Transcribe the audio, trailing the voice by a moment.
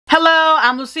Hello,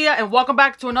 I'm Lucia and welcome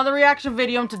back to another reaction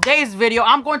video. In today's video,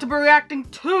 I'm going to be reacting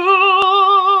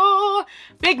to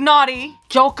Big Naughty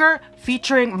Joker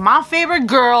featuring my favorite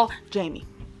girl, Jamie.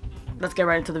 Let's get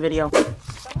right into the video.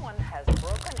 Someone has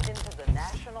broken into the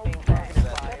national.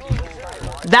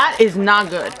 That is not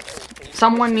good.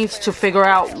 Someone needs to figure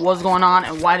out what's going on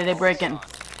and why did they break in.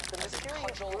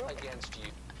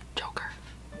 Joker.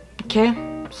 Okay,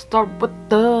 start with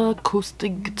the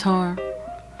acoustic guitar.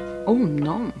 Oh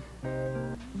no.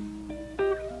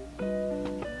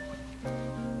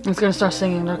 It's gonna start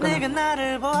singing. They're gonna...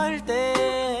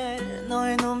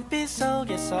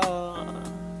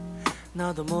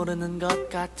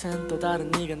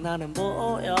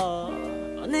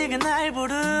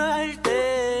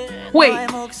 Wait,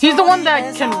 he's the one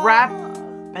that can rap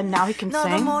and now he can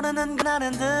sing?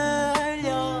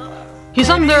 He's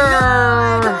under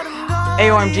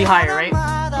AOMG Higher, right?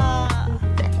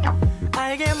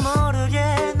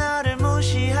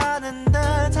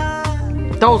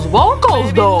 Those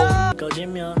vocals though.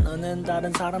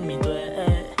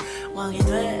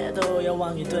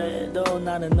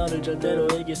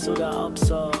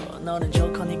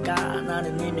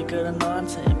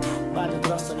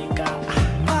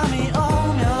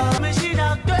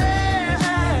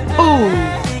 Ooh.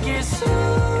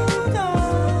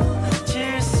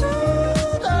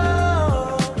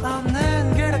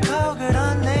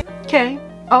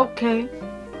 Okay.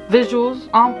 Visuals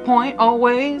on point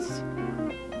always.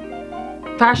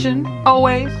 Fashion,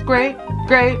 always, great.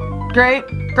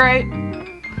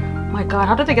 My god,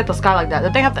 how did they get the sky like that?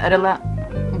 Did they have to edit that?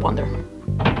 I wonder.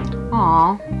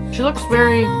 Aw, she looks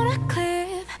very...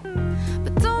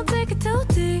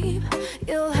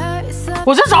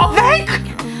 Was this all fake?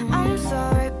 I'm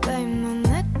sorry, babe.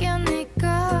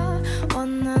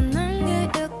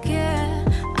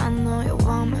 I know you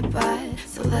want me back,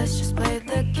 so let's just play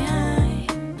the game.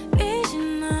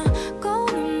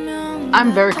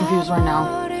 I'm very confused right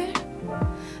now.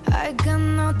 I got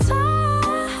no time.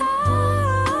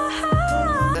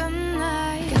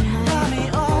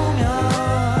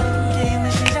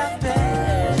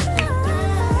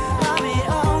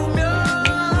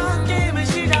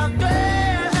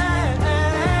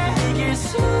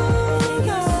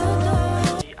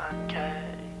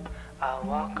 I'll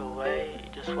walk away,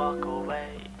 just walk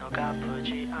away. No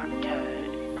가쁘지 않게.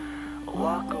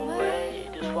 Walk away,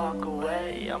 just walk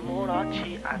away.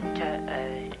 아무렇지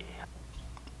않게.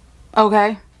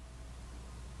 Okay.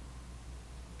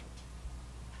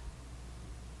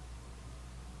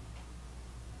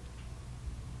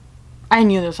 I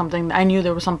knew there was something. I knew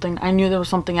there was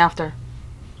something after.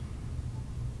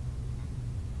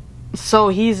 So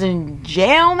he's in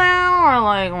jail now, or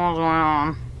like what's going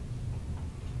on?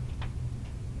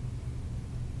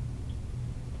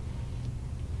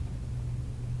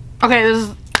 Okay,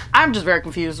 I'm just very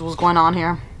confused what's going on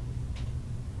here.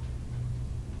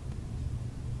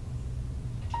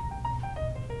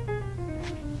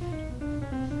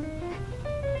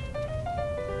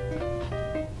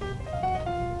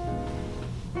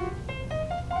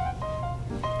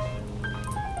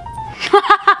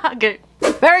 Okay.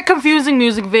 Very confusing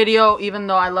music video, even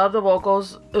though I love the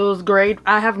vocals. It was great.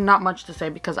 I have not much to say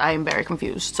because I am very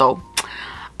confused. So,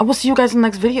 I will see you guys in the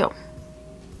next video.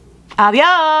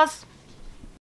 Adios!